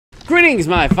Greetings,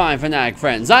 my fine fanatic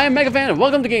friends. I am Megafan and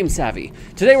welcome to Game Savvy.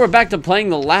 Today we're back to playing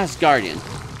The Last Guardian.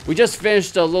 We just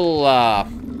finished a little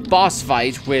boss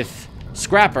fight with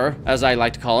Scrapper, as I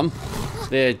like to call him,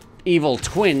 the evil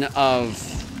twin of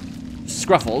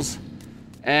Scruffles.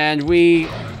 And he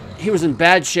was in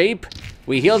bad shape.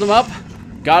 We healed him up,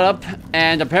 got up,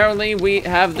 and apparently we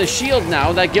have the shield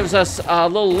now that gives us a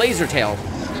little laser tail.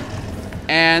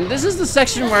 And this is the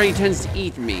section where he tends to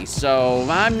eat me, so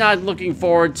I'm not looking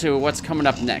forward to what's coming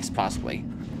up next, possibly.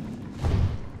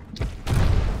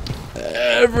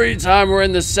 Every time we're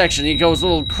in this section, he goes a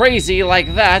little crazy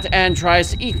like that and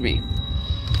tries to eat me.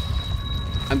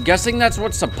 I'm guessing that's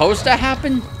what's supposed to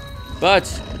happen, but...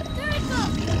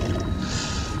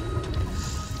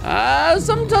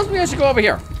 something tells me I should go over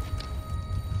here.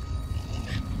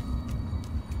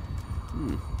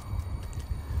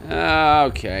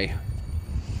 Okay.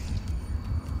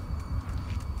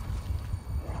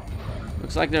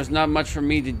 Looks like there's not much for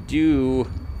me to do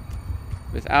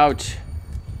without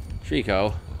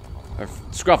Trico, or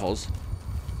Scruffles.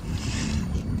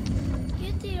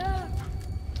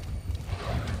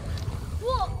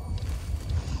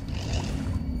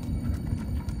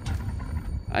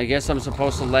 I guess I'm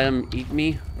supposed to let him eat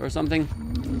me or something.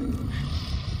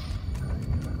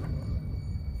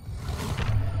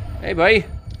 Hey, buddy.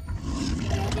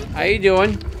 How you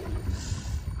doing?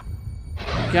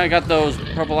 Kinda got those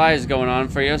purple eyes going on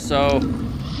for you, so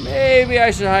maybe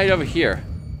I should hide over here.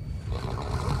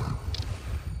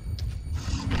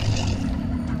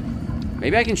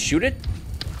 Maybe I can shoot it?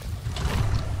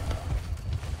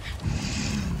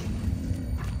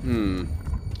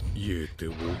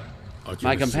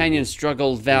 My companion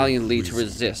struggled valiantly to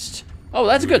resist. Oh,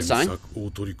 that's a good sign. I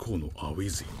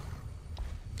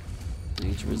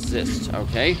need to resist,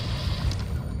 okay.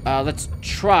 Let's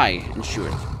try and shoot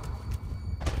it.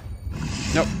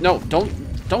 No,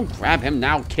 don't grab him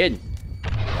now, kid.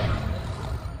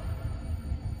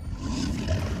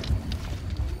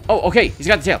 Oh, okay, he's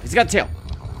got the tail,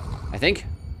 I think.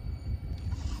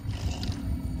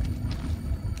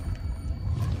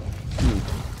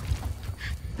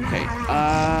 Okay,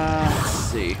 let's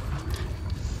see.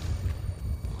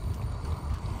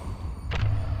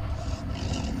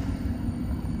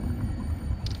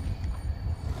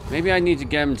 Maybe I need to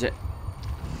get him to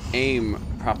aim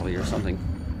properly or something.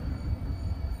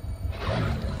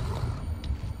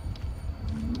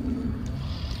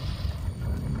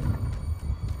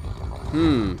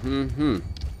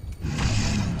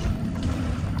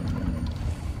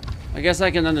 I guess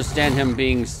I can understand him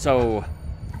being so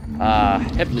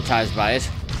hypnotized by it.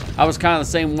 I was kind of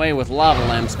the same way with lava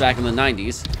lamps back in the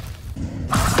 90s.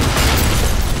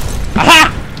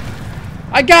 Aha!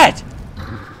 I got it!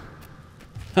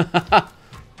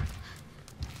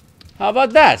 How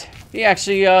about that? He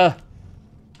actually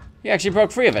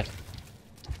broke free of it.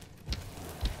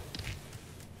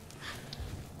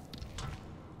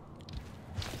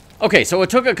 Okay, so it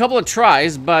took a couple of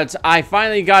tries, but I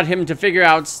finally got him to figure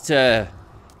out to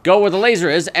go where the laser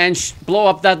is and blow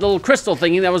up that little crystal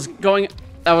thingy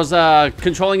that was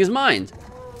controlling his mind.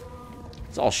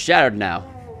 It's all shattered now,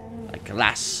 like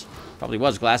glass. Probably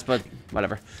was glass, but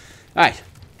whatever. All right.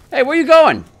 Hey, where you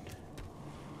going?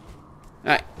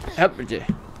 Alright, up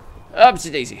to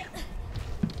Daisy.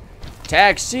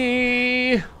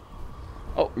 Taxi!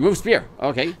 Oh, remove spear.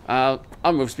 Okay, I'll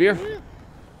remove spear.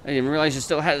 I didn't even realize you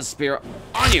still had a spear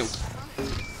on you.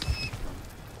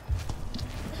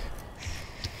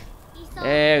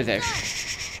 There.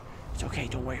 Shh. It's okay,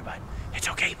 don't worry about it. It's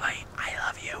okay, buddy. I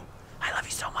love you. I love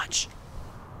you so much.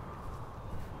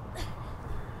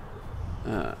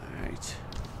 Alright.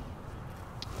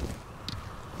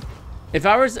 If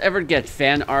I was to ever get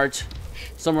fan art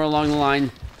somewhere along the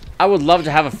line, I would love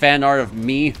to have a fan art of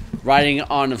me riding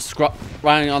on the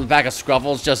back of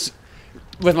Scruffles, just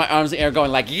with my arms in the air, going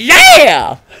like,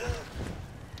 "Yeah!"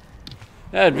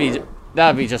 That'd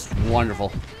be just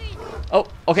wonderful. Oh,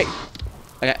 okay.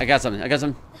 I got something. All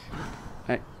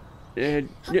right.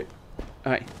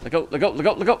 All right. Let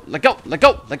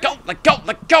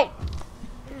go.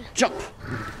 Jump.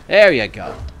 There you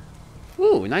go.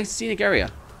 Ooh, nice scenic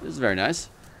area. This is very nice.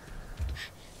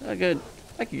 I could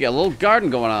get a little garden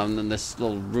going on in this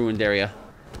little ruined area.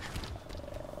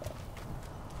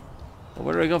 Well,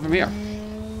 where do I go from here?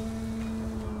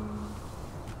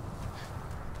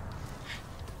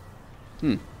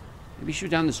 Maybe shoot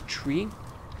down this tree?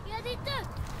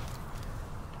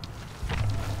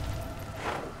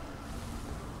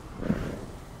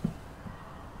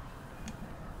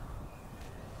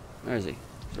 Where is he?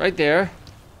 He's right there.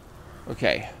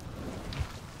 Okay.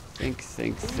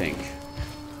 Think.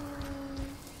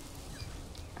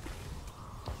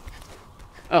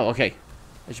 Oh, okay.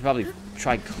 I should probably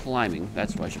try climbing.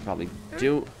 That's what I should probably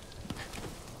do.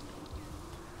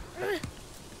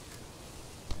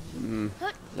 Does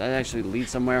that actually lead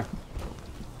somewhere?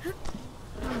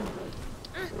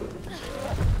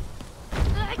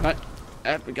 Right.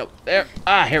 There we go. There.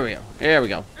 Ah, here we go. Here we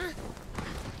go.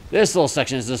 This little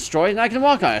section is destroyed, and I can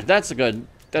walk on it. That's a good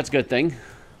thing.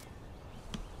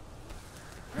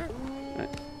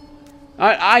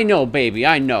 I know, baby.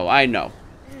 I know.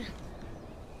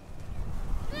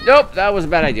 Nope, that was a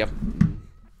bad idea.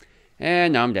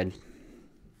 And now I'm dead.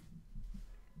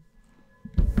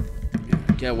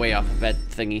 Get way off of that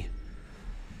thingy.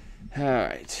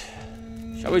 Alright.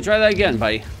 Shall we try that again,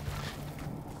 buddy?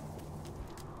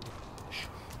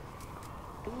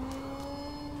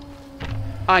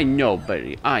 I know,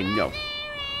 buddy. I know.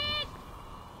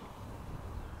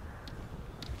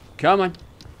 Come on.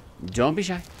 Don't be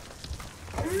shy.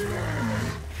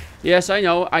 Yes, I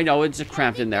know. It's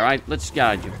cramped in there. Let's get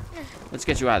out of you. Let's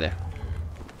get you out of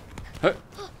there.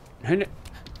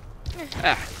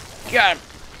 Ah, got him.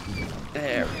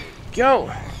 There we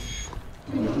go.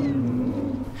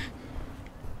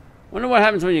 Wonder what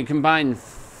happens when you combine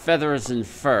feathers and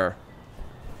fur.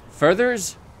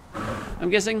 Feathers? I'm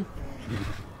guessing.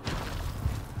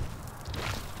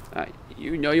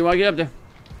 You know you want to get up there.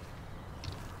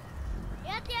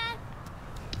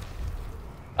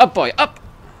 Up, boy, up!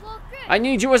 I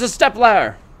need you as a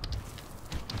stepladder.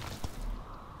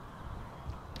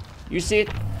 You see it?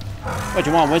 What,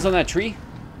 you want whiz on that tree?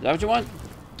 Is that what you want?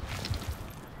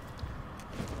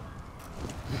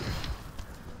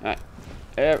 Alright.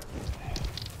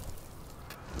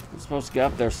 I'm supposed to get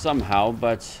up there somehow,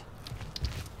 but...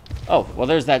 Oh, well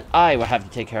there's that eye we'll have to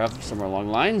take care of somewhere along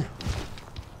the line.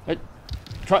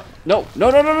 Try... No!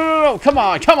 Come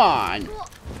on!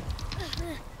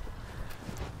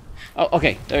 Oh,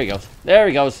 okay. There he goes. There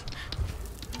he goes.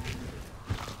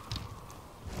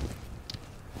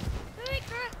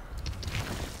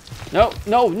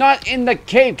 No, not in the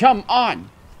cave. Come on.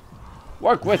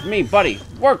 Work with me, buddy.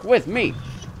 Work with me.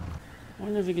 I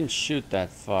wonder if we can shoot that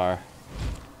far.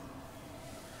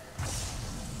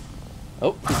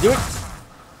 Oh, let's do it.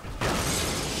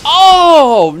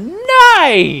 Oh,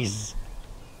 nice.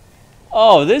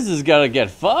 Oh, this is gonna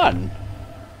get fun.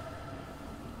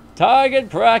 Target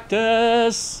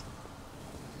practice.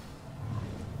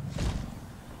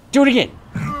 Do it again.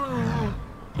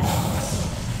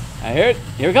 I hear it.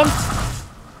 Here it comes.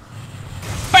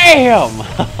 Bam!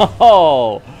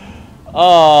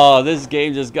 Oh, this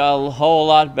game just got a whole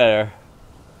lot better.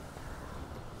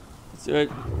 Let's do it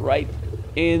right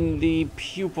in the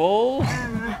pupil.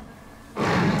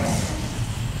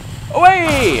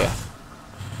 Away!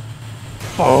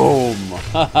 Boom!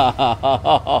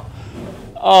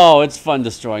 Oh, it's fun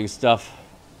destroying stuff.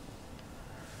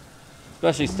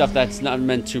 Especially stuff that's not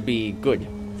meant to be good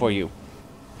for you.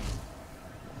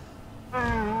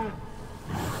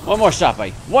 One more shot,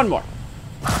 buddy. One more.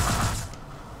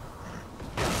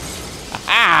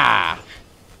 Ah!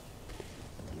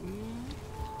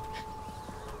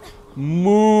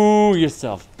 Moo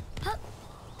yourself.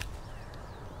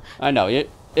 I know, it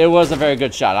was a very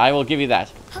good shot. I will give you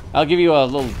that. I'll give you a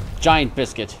little giant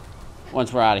biscuit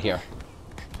once we're out of here.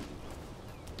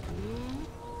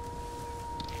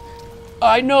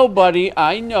 I know, buddy.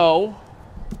 I know.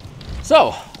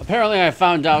 So, apparently I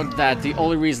found out that the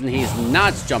only reason he's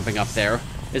not jumping up there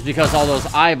is because all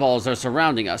those eyeballs are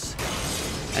surrounding us.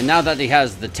 And now that he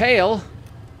has the tail,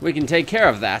 we can take care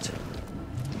of that.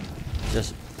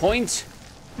 Just point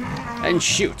and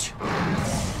shoot.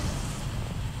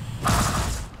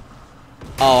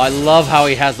 Oh, I love how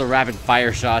he has the rapid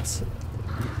fire shots.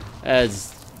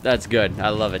 That's good. I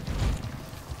love it.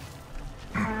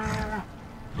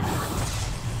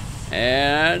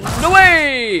 And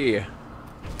away!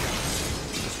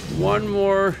 Just one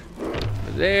more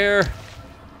there.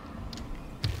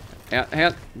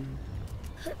 Yeah.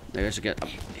 Maybe I should get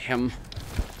him.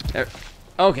 There.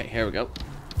 Okay, here we go.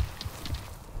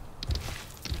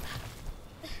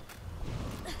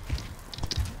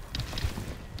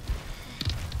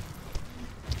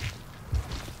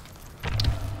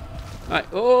 Alright.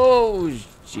 Oh,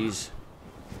 jeez.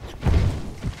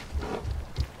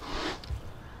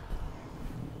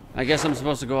 I guess I'm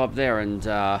supposed to go up there and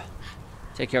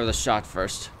take care of the shot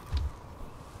first.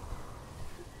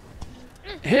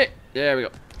 Hit! There we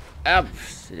go. Up,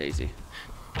 daisy.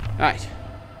 Alright.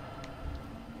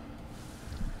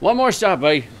 One more shot,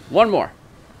 buddy. One more.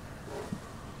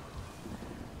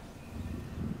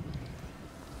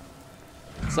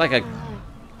 It's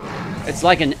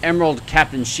like an emerald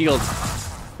Captain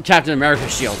America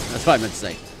shield. That's what I meant to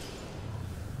say.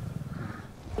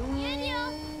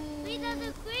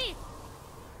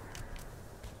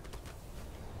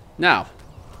 Now,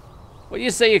 what do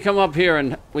you say you come up here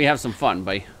and we have some fun,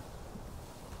 buddy?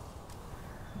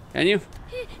 Can you?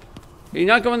 Can you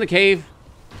not go in the cave?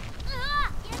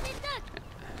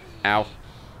 Ow.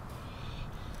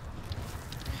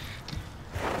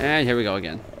 And here we go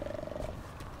again.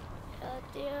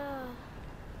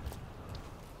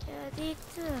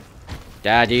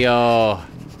 Daddy-o.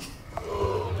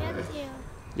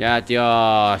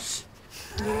 Yadios.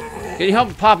 Can you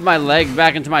help pop my leg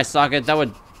back into my socket? That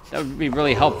would be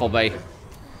really helpful, babe.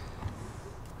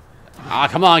 Ah,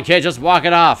 come on, kid, just walk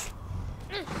it off.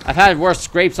 I've had worse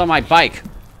scrapes on my bike.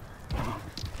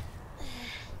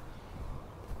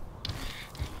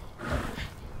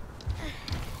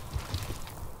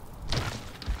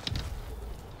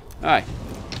 Alright.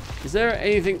 Is there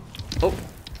anything... Oh.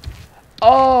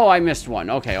 Oh, I missed one.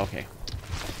 Okay, okay.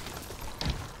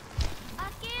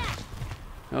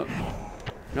 No.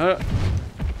 No.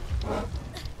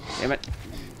 Damn it.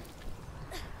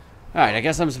 Alright, I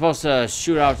guess I'm supposed to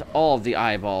shoot out all of the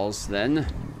eyeballs then.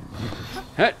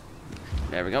 Hit.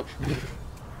 There we go.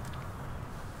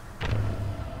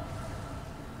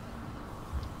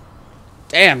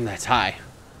 Damn, that's high.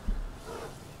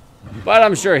 But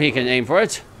I'm sure he can aim for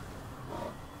it.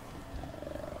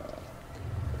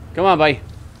 Come on, buddy.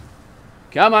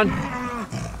 Come on.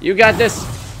 You got this.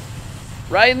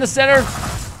 Right in the center.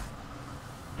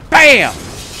 Bam!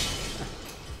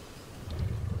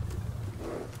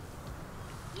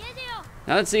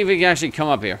 Now let's see if we can actually come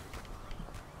up here.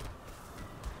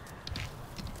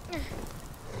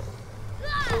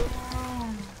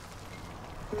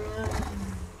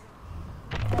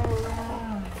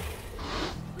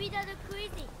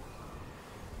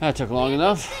 That took long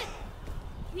enough.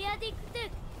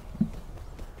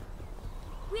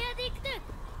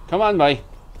 Come on, buddy.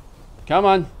 Come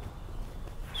on.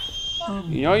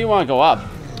 You know you want to go up.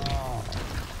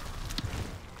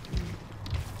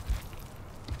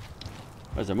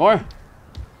 Is there more?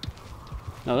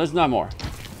 No, there's not more.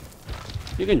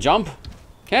 You can jump,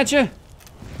 can't you?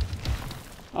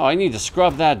 Oh, I need to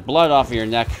scrub that blood off of your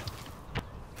neck.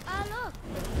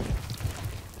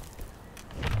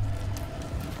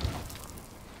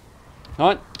 Come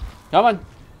on. Come on.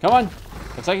 Come on.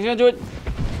 Looks like he's gonna do it.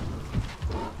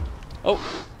 Oh.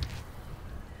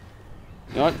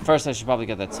 You know what? First, I should probably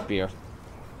get that spear.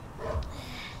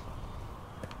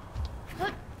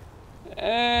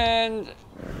 And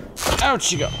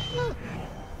out you go.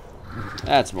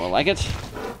 That's more like it.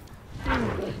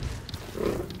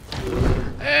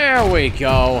 There we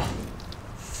go.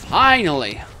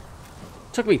 Finally.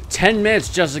 Took me 10 minutes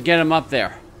just to get him up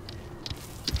there.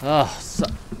 Oh,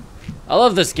 I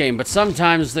love this game, but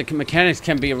sometimes the mechanics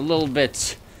can be a little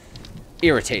bit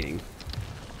irritating,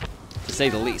 to say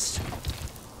the least.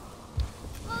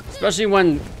 Especially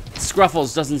when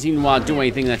Scruffles doesn't seem to want to do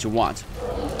anything that you want.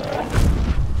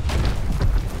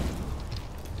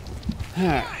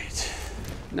 Alright.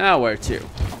 Now where to?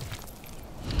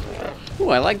 Ooh,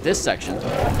 I like this section.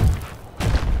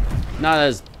 Not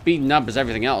as beaten up as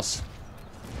everything else.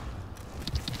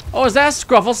 Oh, is that a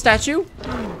Scruffle statue?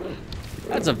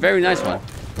 That's a very nice one.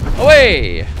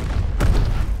 Away!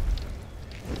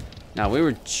 Now, we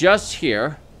were just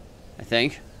here, I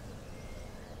think.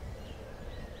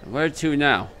 Where to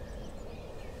now?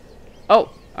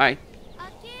 Oh, alright.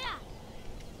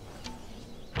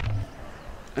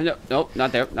 No, nope,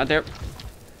 not there, not there.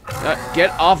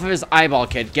 Get off of his eyeball,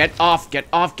 kid. Get off, get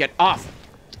off, get off.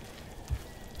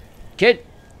 Kid.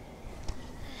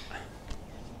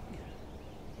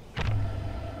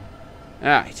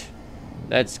 Alright.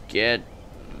 Let's get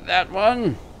that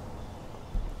one.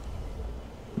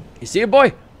 You see it,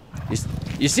 boy?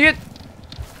 You see it?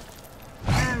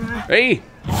 Ready?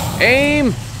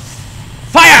 Aim.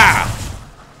 Fire!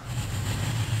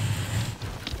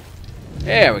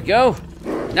 There we go.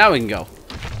 Now we can go.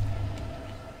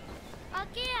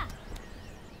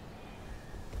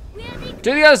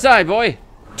 To the other side, boy.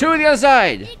 To the other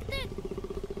side.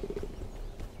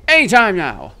 Anytime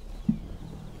now.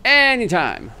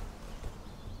 Anytime.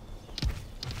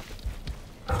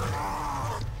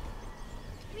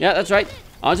 Yeah, that's right.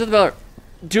 Onto the pillar.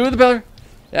 To the pillar.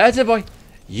 That's it, boy.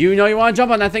 You know you want to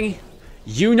jump on that thingy.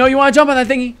 You know you want to jump on that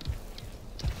thingy.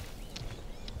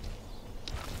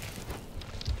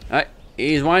 Alright.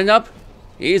 He's winding up.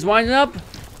 He's winding up.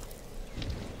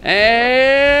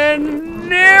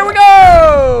 And there we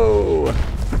go!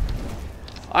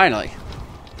 Finally.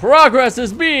 Progress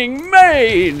is being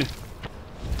made!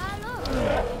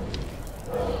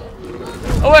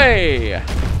 Away!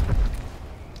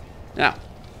 Now,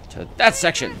 to that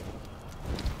section.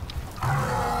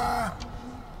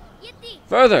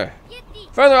 Further.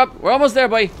 Further up. We're almost there,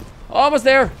 buddy. Almost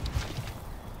there.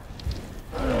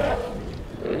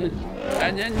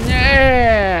 And then,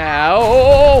 yeah.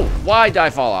 Oh, why did I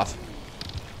fall off?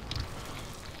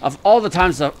 Of all the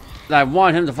times that I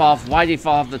wanted him to fall off, why did he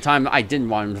fall off the time I didn't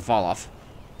want him to fall off?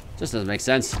 Just doesn't make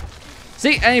sense.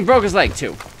 See, and he broke his leg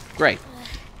too. Great.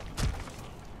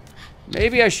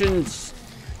 Maybe I shouldn't.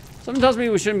 Something tells me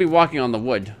we shouldn't be walking on the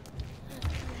wood.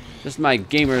 Just my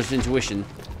gamer's intuition.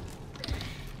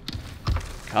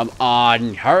 Come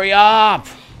on, hurry up!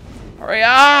 Hurry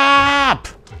up!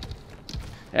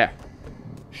 There.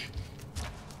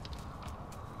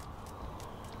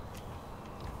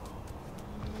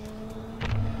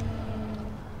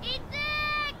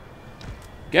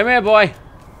 Come here, boy.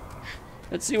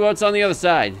 Let's see what's on the other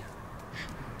side.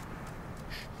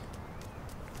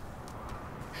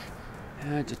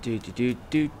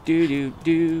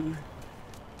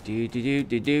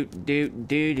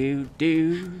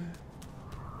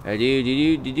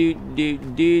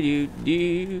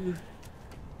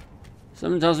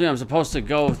 Someone tells me I'm supposed to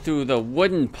go through the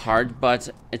wooden part, but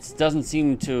it doesn't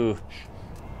seem to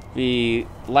be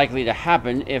likely to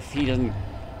happen if he doesn't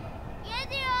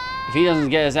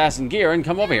get his ass in gear and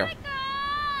come over here.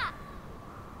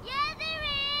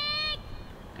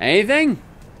 Anything?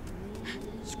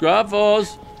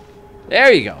 Scruffles.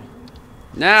 There you go.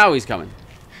 Now he's coming.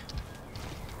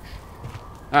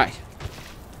 Alright.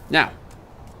 Now.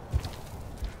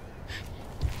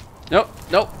 Nope,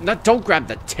 nope, no, don't grab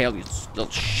the tail, you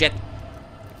little shit.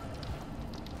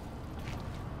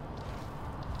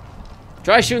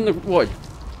 Try shooting the wood.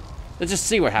 Let's just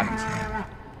see what happens.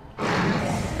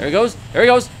 There he goes. There he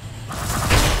goes.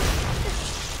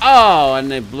 Oh, and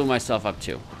they blew myself up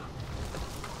too.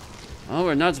 Oh,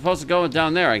 we're not supposed to go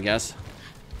down there, I guess.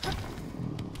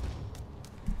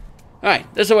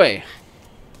 Alright, this way.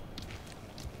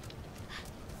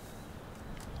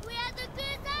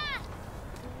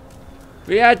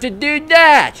 We have to do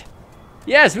that!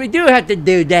 Yes, we do have to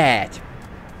do that!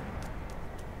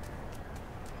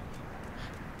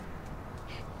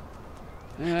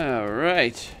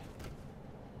 Alright.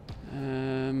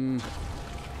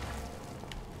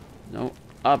 No,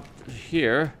 up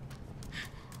here.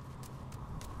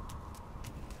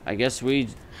 I guess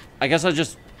I'll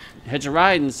just hitch a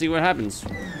ride and see what happens.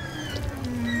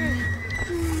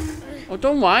 Oh,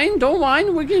 don't whine, don't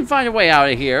whine. We can find a way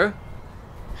out of here.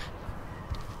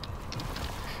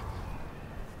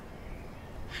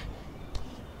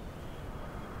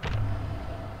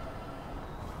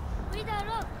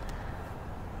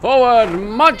 Forward,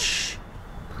 march!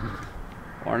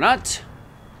 Or not.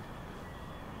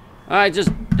 Alright, just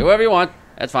do whatever you want.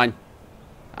 That's fine.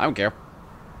 I don't care.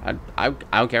 I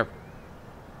don't care.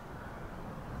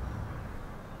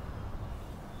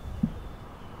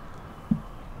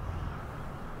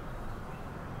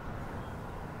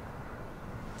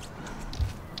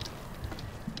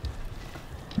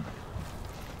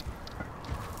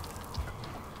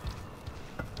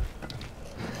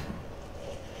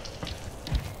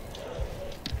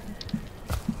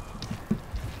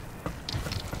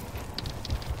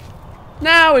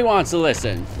 Now he wants to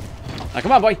listen. Now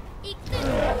come on, boy.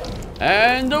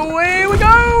 And away we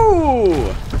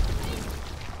go!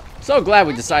 So glad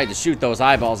we decided to shoot those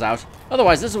eyeballs out.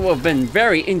 Otherwise, this would have been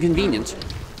very inconvenient.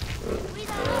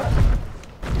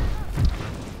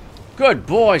 Good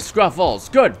boy,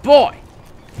 Scruffles. Good boy.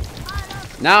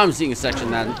 Now I'm seeing a section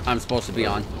that I'm supposed to be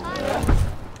on.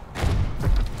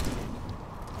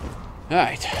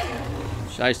 Alright.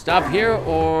 Should I stop here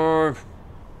or...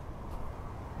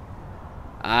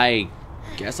 I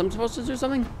guess I'm supposed to do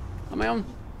something on my own.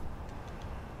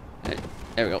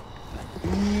 There we go.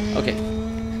 Okay.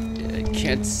 I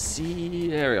can't see.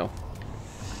 There we go.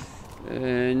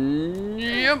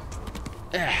 Yep.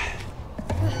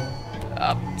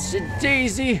 Up to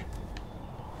Daisy.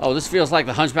 Oh, this feels like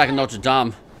the Hunchback of Notre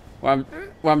Dame, where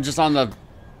I'm just on the.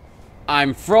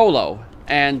 I'm Frollo,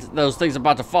 and those things are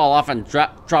about to fall off and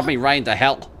drop me right into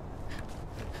hell.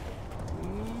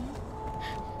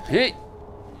 Hey.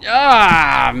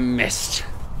 Ah, missed.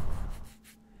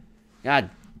 God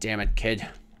damn it, kid.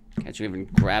 Can't you even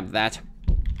grab that?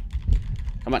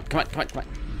 Come on, come on, come on, come on.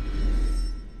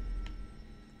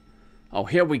 Oh,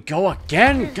 here we go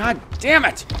again. God damn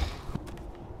it.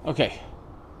 Okay.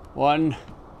 1,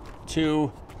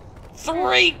 2,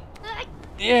 3.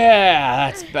 Yeah,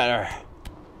 that's better.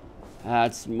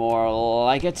 That's more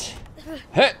like it.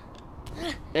 Hit.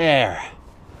 There.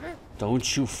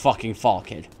 Don't you fucking fall,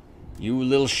 kid. You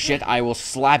little shit, I will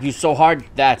slap you so hard.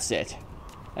 That's it.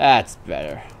 That's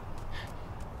better.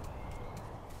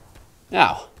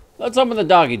 Now, let's open the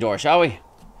doggy door, shall we?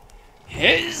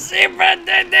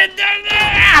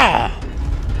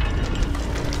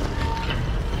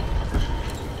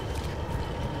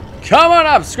 Come on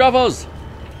up, Scruffles!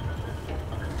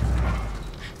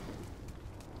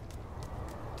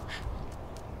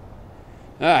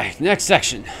 Alright, next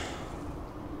section.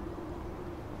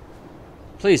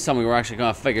 Please tell me we're actually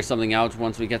going to figure something out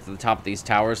once we get to the top of these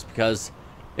towers, because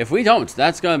if we don't,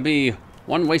 that's going to be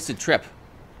one wasted trip.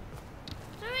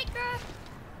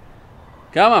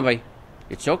 Come on, buddy.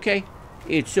 It's okay.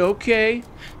 It's okay.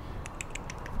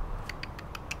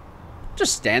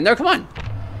 Just stand there, come on.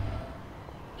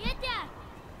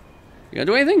 You gonna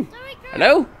do anything?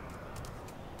 Hello?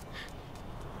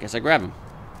 Guess I grab him.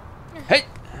 Hey!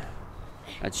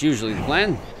 That's usually the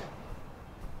plan.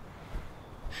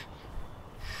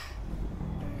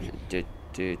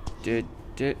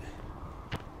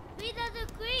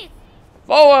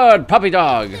 Forward, puppy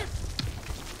dog!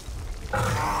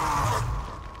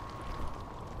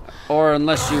 Or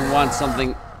unless you want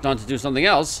something, to do something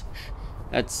else,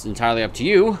 that's entirely up to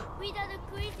you.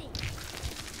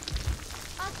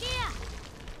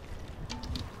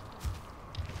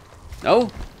 No?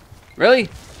 Really?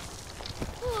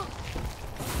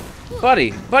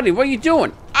 Buddy, what are you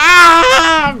doing?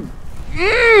 Ah!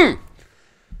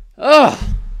 Ugh!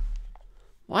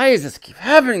 Why does this keep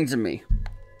happening to me?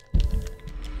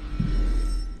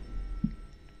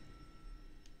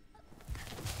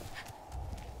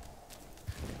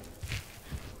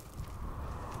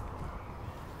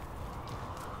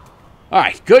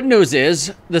 Alright, good news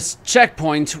is, this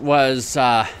checkpoint was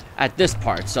at this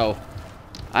part, so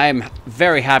I am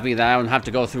very happy that I don't have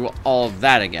to go through all of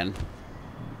that again.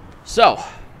 So,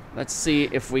 let's see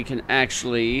if we can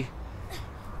actually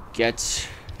get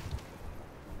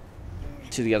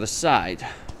to the other side.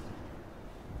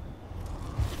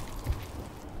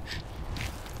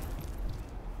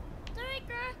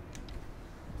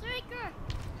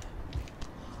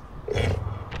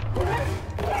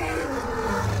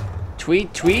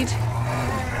 Tweet, tweet.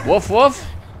 Woof, woof.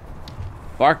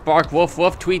 Bark, bark, woof,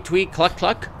 woof. Tweet, tweet. Cluck,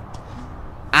 cluck.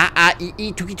 Ah, ah, ee,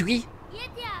 ee. Twiki, twiki.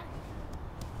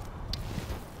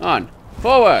 On.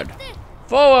 Forward.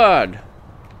 Forward.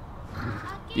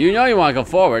 You know you want to go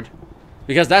forward.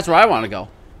 Because that's where I want to go.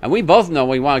 And we both know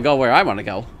we want to go where I want to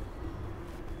go.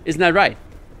 Isn't that right?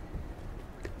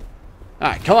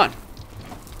 Alright, come on.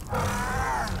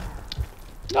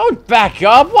 Don't back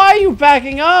up. Why are you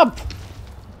backing up?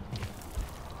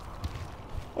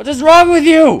 What is wrong with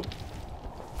you?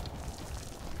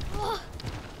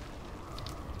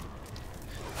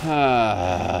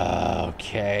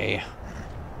 Okay.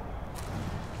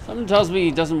 Something tells me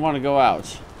he doesn't want to go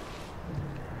out.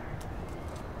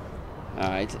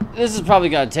 Alright. This is probably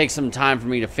going to take some time for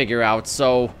me to figure out,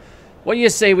 so what do you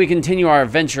say we continue our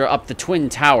adventure up the Twin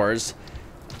Towers,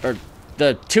 or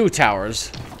the 2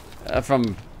 towers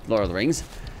from Lord of the Rings,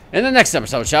 in the next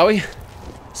episode, shall we?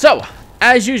 So,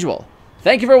 as usual,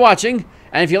 thank you for watching,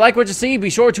 and if you like what you see, be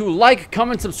sure to like,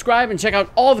 comment, subscribe, and check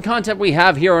out all the content we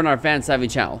have here on our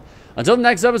Fansavvy channel. Until the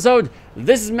next episode,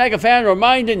 this is Megafan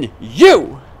reminding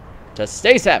you to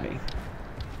stay savvy.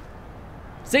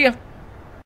 See ya!